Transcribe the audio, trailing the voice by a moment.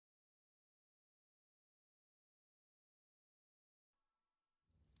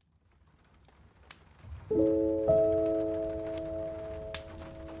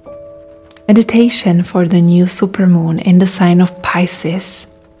Meditation for the new supermoon in the sign of Pisces.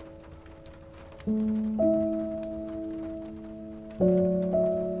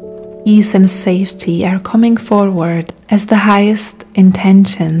 Peace and safety are coming forward as the highest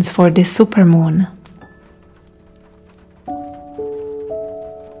intentions for this supermoon.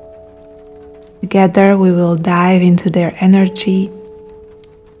 Together we will dive into their energy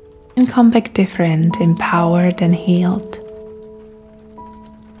and come back different, empowered and healed.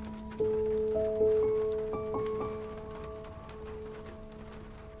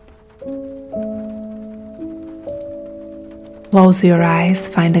 Close your eyes,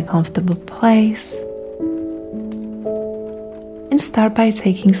 find a comfortable place, and start by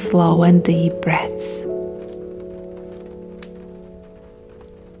taking slow and deep breaths.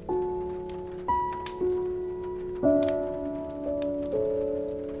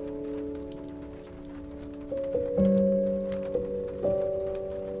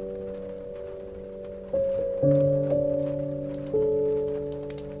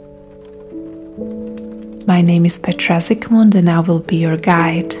 My name is Petra Zikmund, and I will be your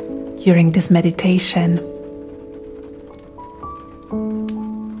guide during this meditation.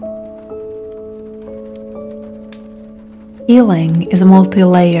 Healing is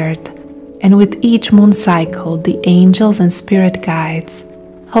multi-layered, and with each moon cycle, the angels and spirit guides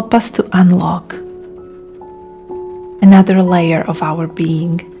help us to unlock another layer of our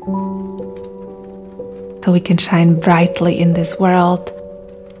being, so we can shine brightly in this world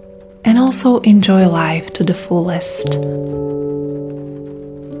and also enjoy life to the fullest.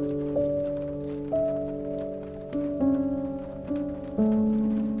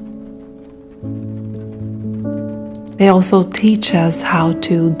 They also teach us how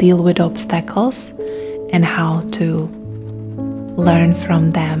to deal with obstacles and how to learn from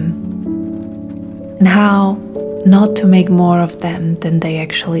them, and how not to make more of them than they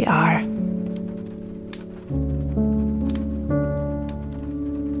actually are.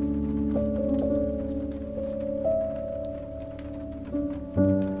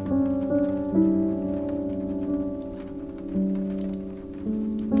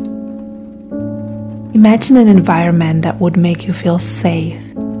 Imagine an environment that would make you feel safe,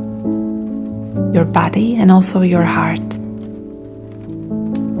 your body and also your heart.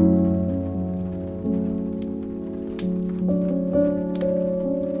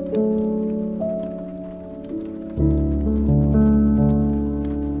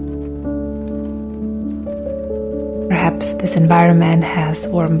 Perhaps this environment has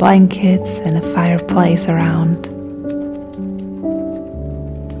warm blankets and a fireplace around.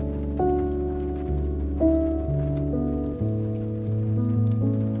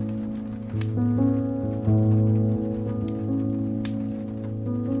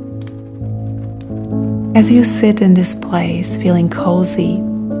 As you sit in this place feeling cozy,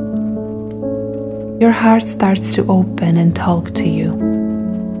 your heart starts to open and talk to you.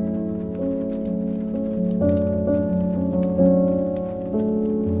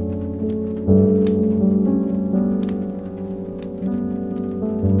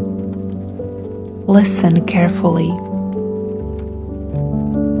 Listen carefully.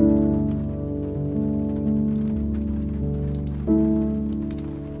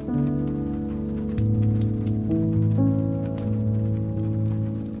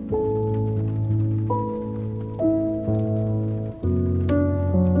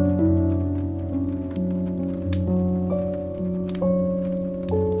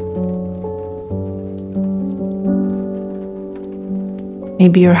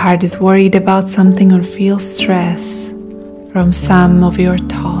 Maybe your heart is worried about something or feels stress from some of your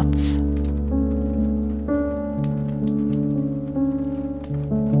thoughts.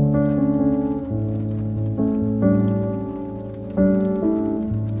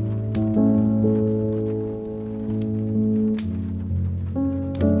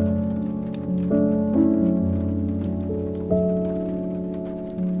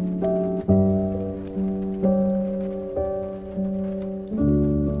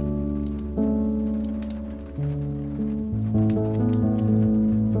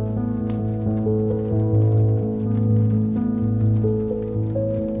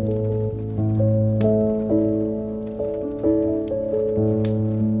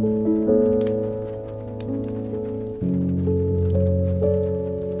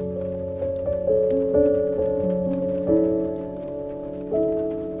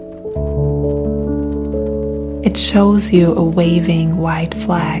 It shows you a waving white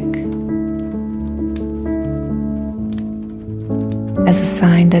flag as a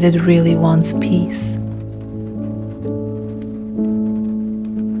sign that it really wants peace.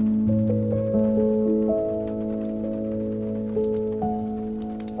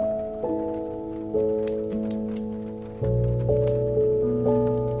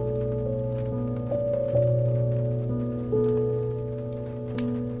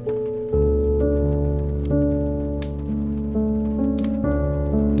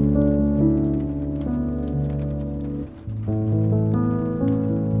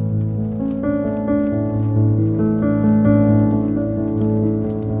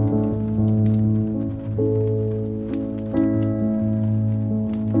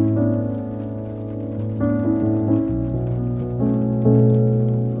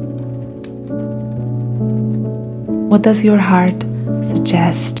 What does your heart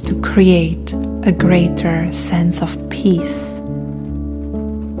suggest to create a greater sense of peace?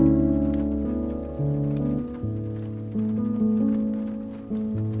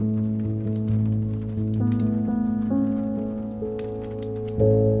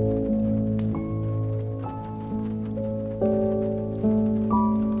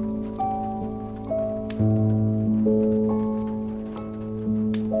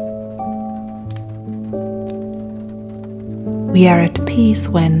 We are at peace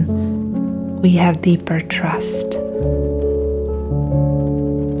when we have deeper trust.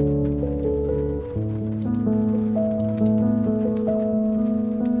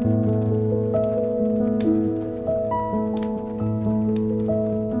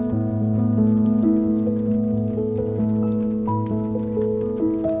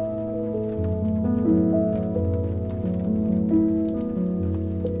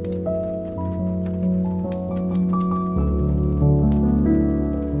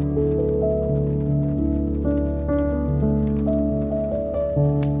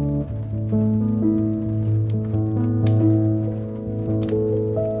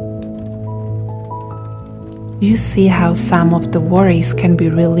 You see how some of the worries can be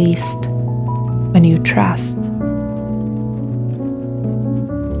released when you trust.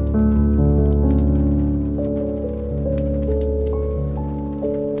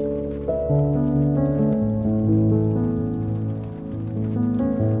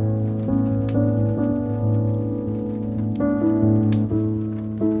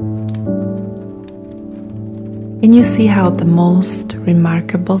 And you see how the most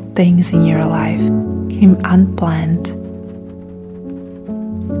remarkable things in your life came unplanned.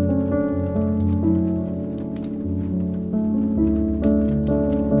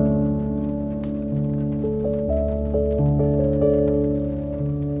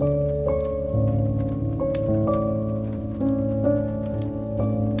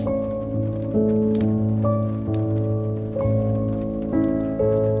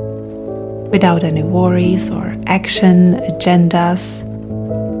 Without any worries or action agendas,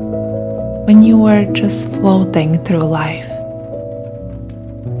 when you were just floating through life.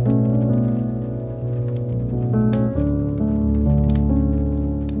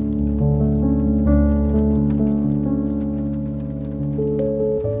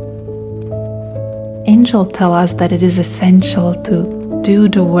 Angels tell us that it is essential to do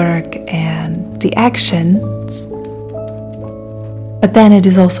the work and the actions, but then it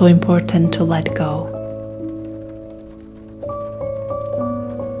is also important to let go.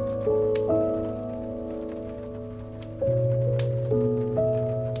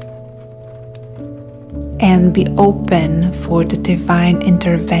 And be open for the divine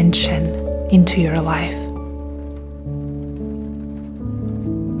intervention into your life.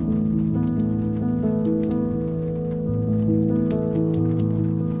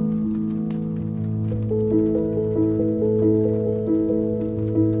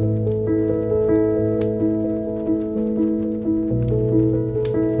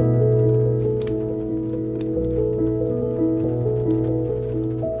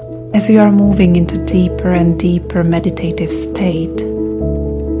 As you are moving into deeper and deeper meditative state,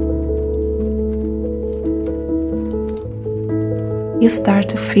 you start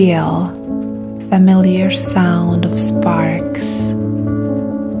to feel familiar sound of sparks.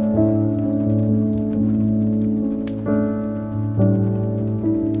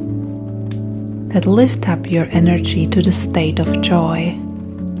 That lift up your energy to the state of joy.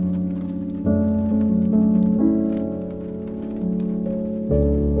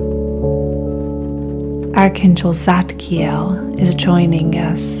 Archangel Zadkiel is joining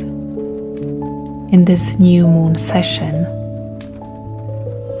us in this new moon session.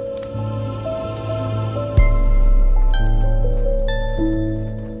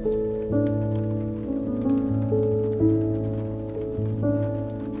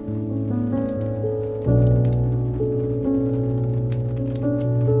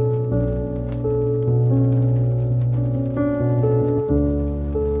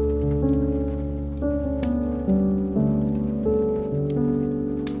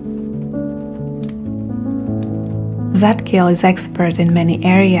 Zadkiel is expert in many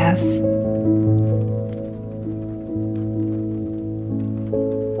areas.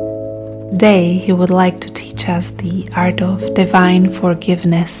 Today, he would like to teach us the art of divine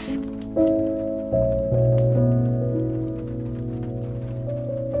forgiveness.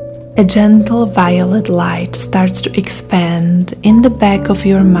 A gentle violet light starts to expand in the back of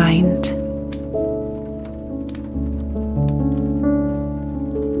your mind.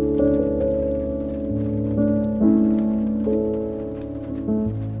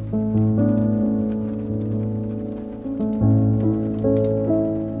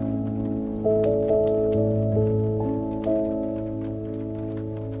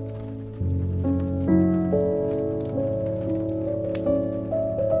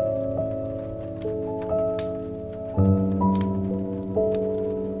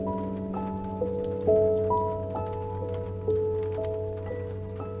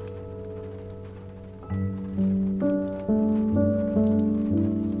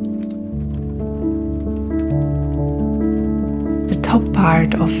 top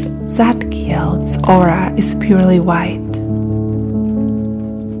part of Zadkiel's aura is purely white.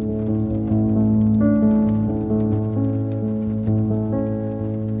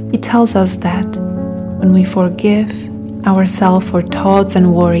 He tells us that when we forgive ourselves for thoughts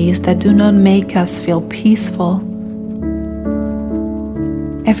and worries that do not make us feel peaceful,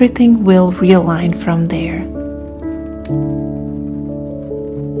 everything will realign from there.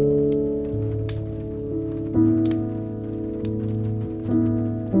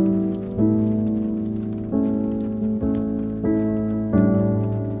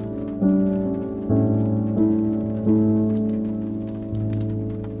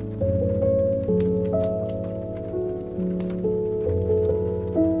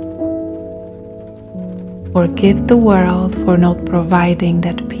 Forgive the world for not providing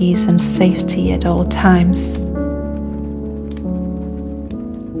that peace and safety at all times.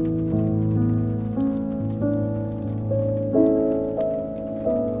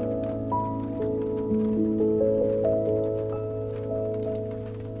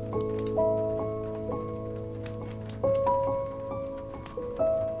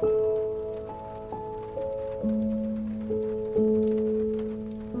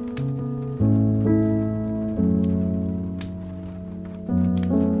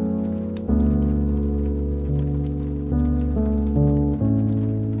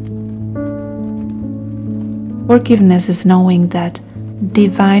 Forgiveness is knowing that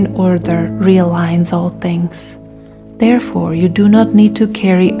divine order realigns all things. Therefore, you do not need to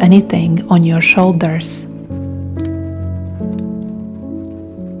carry anything on your shoulders.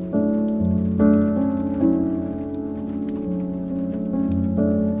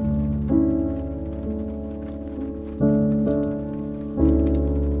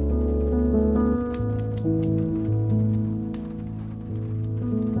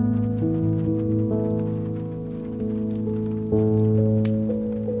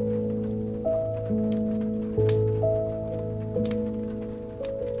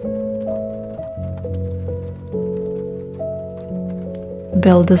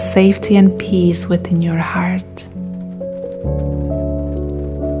 Build the safety and peace within your heart.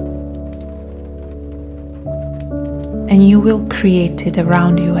 And you will create it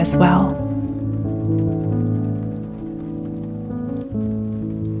around you as well.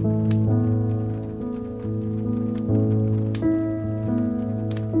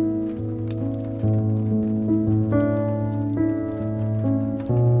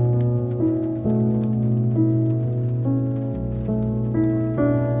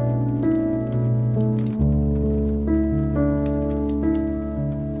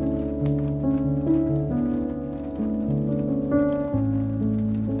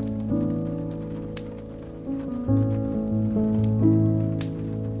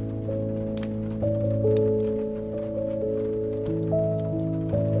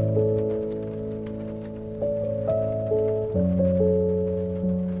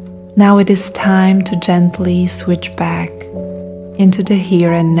 Now it is time to gently switch back into the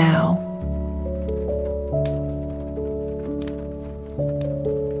here and now.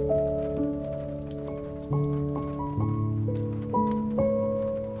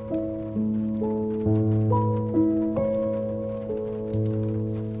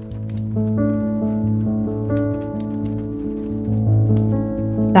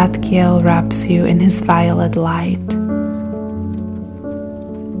 Zadkiel wraps you in his violet light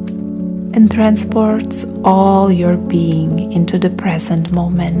and transports all your being into the present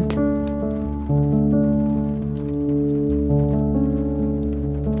moment.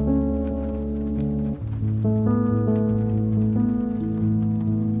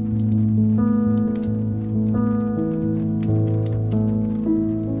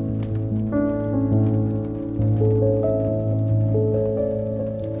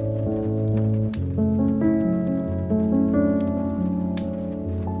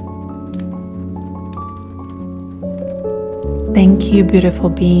 Thank you, beautiful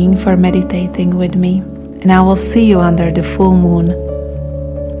being, for meditating with me, and I will see you under the full moon,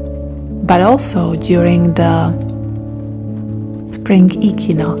 but also during the spring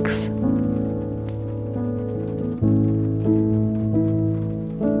equinox.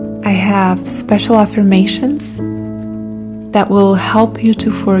 I have special affirmations that will help you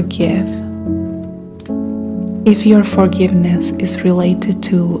to forgive if your forgiveness is related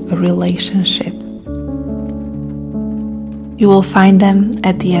to a relationship. You will find them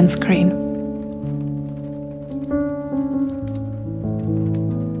at the end screen.